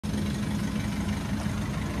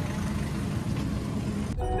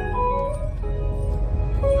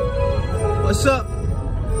What's up?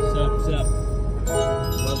 What's up? What's up?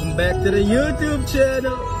 Welcome back to the YouTube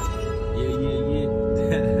channel.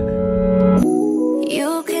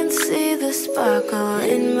 You can see the sparkle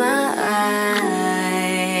in my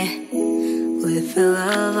eye. With the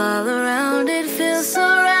love all around, it feels so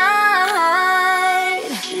right.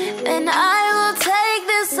 And I will take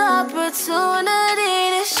this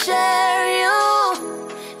opportunity to share you.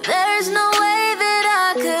 There's no way that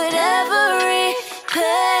I could ever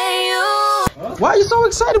repay you. Why are you so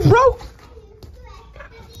excited, bro?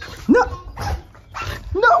 No.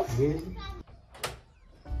 No.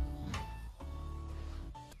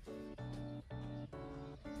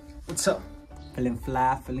 What's up? Feeling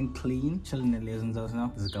fly, feeling clean, chilling at lessons house now.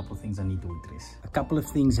 There's a couple of things I need to address. A couple of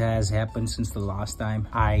things has happened since the last time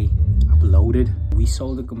I uploaded. We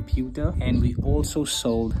sold the computer and we also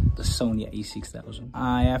sold the Sony a6000.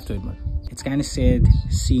 I have to admit, it's kind of sad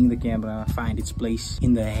seeing the camera find its place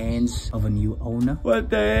in the hands of a new owner. What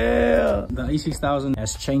the hell? The a6000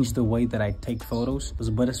 has changed the way that I take photos. It was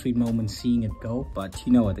a bittersweet moment seeing it go, but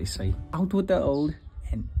you know what they say. Out with the old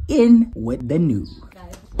and in with the new.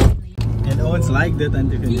 And Owens like that,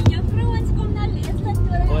 and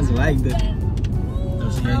Owens like that.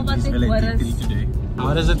 Today.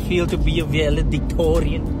 How does it feel to be a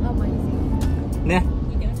valedictorian? Amazing. Nah.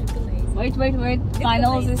 Wait.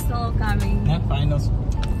 Finals is still coming. Yeah, finals.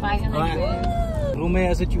 Finals. Rume,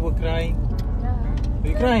 as it you were crying. Were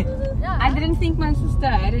you crying? I didn't think my sister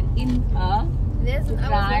had it in her to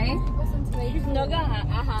cry.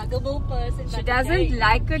 She doesn't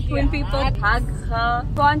like it when people hug her.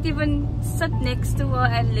 Can't even sit next to her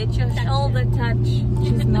and let your shoulder touch.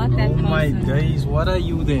 She's not that person. Oh my days, what are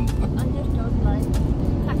you then? I just don't like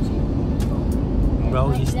touching.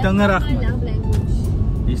 Bro, he's tangerag.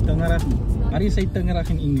 He's tangerag. How do you say tangerag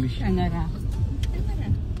in English? Tangerag.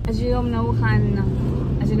 As jy hom nou gaan,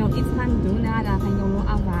 as jy nou iets gaan doen, dan gaan jy hom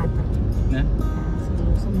afwater. Nee?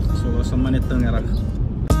 So as 'n man net tangerag.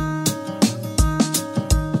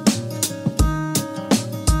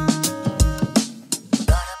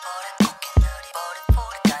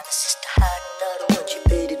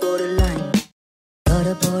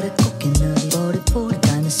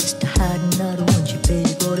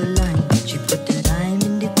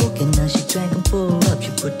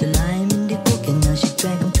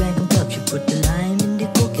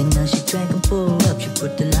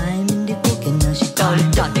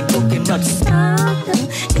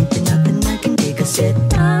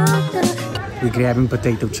 We're grabbing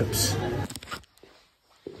potato chips.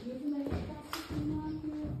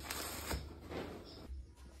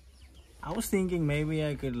 I was thinking maybe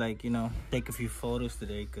I could, like, you know, take a few photos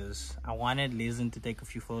today because I wanted Lizen to take a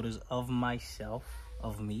few photos of myself,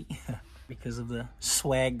 of me, because of the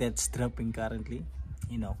swag that's dripping currently.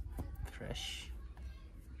 You know, fresh.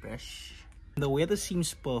 The weather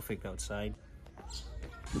seems perfect outside.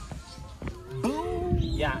 Boom!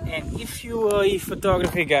 Yeah, and if you're a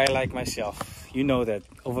photography guy like myself, you know that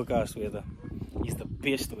overcast weather is the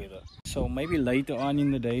best weather. So maybe later on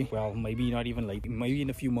in the day, well, maybe not even late, maybe in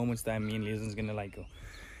a few moments time, me and Lizen's gonna like go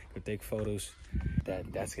take photos.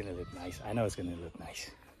 That's gonna look nice. I know it's gonna look nice.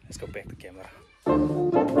 Let's go back to camera.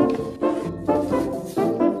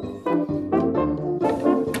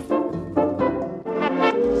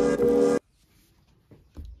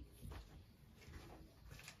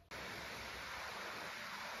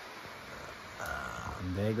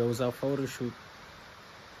 There goes our photo shoot.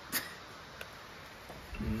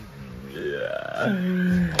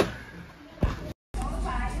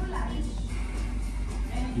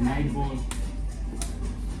 Night ball.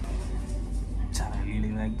 I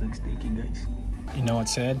really like dog steaking, guys. You know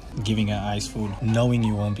what's sad? Giving her ice food, knowing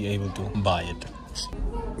you won't be able to buy it.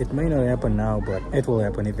 It may not happen now, but it will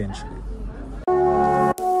happen eventually.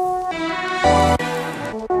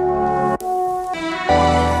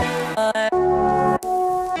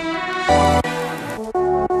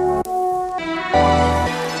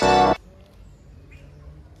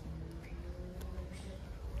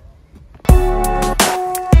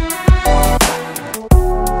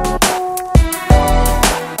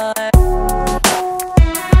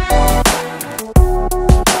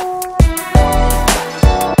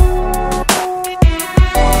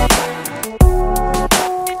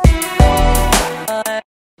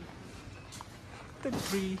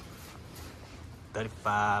 $33,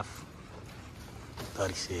 $35,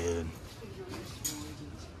 $37,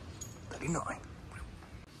 $39.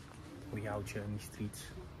 We out here in the streets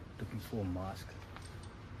looking for a mask.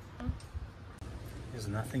 There's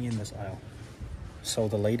nothing in this aisle. So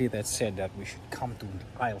the lady that said that we should come to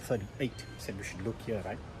aisle 38 said we should look here,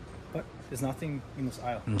 right? But there's nothing in this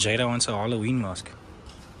aisle. And Jada wants a Halloween mask.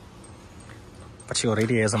 But she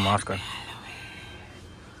already has a mask on.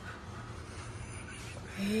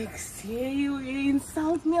 Ek sê jy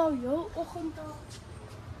insult my al jou oggend al.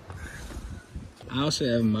 I also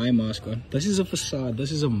have my mask on. This is a facade.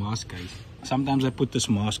 This is a mask, guys. Sometimes I put this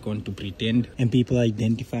mask on to pretend and people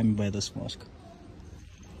identify me by this mask.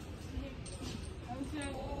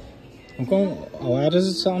 Why does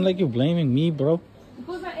it sound like you're blaming me, bro?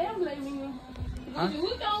 Because I am blaming you. Because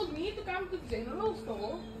you told me to come to the general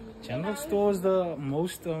store. General store is the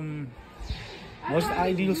most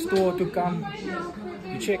ideal store to come.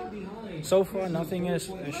 You check. So far, nothing has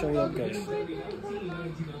shown up, guys.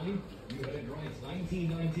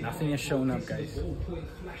 Nothing has shown up, guys.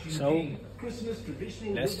 So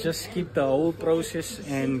let's just skip the whole process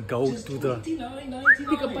and go to the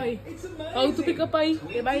Pick a pie. How to pick a pie?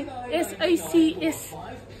 By SICS.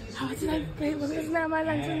 Wat is dat? Wat is nou maar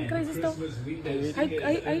langs een crazy stuff?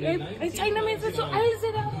 I China means so I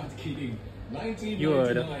said that. You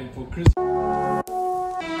heard it.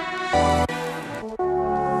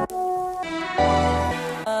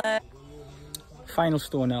 Final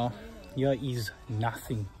store now. Here is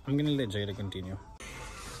nothing. I'm gonna let Jada continue.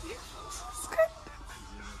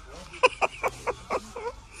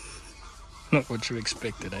 Not what you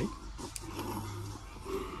expected, eh?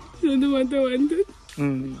 You know what I wanted?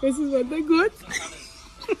 This is what I got.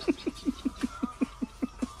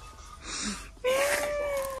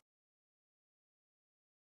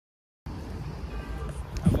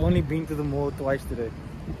 I've only been to the mall twice today.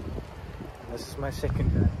 This is my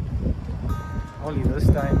second time. Only this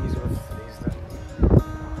time is with Lisa.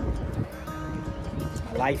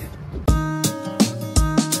 Life.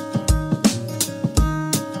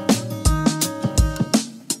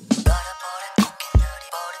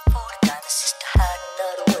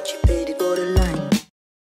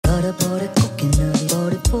 Bought a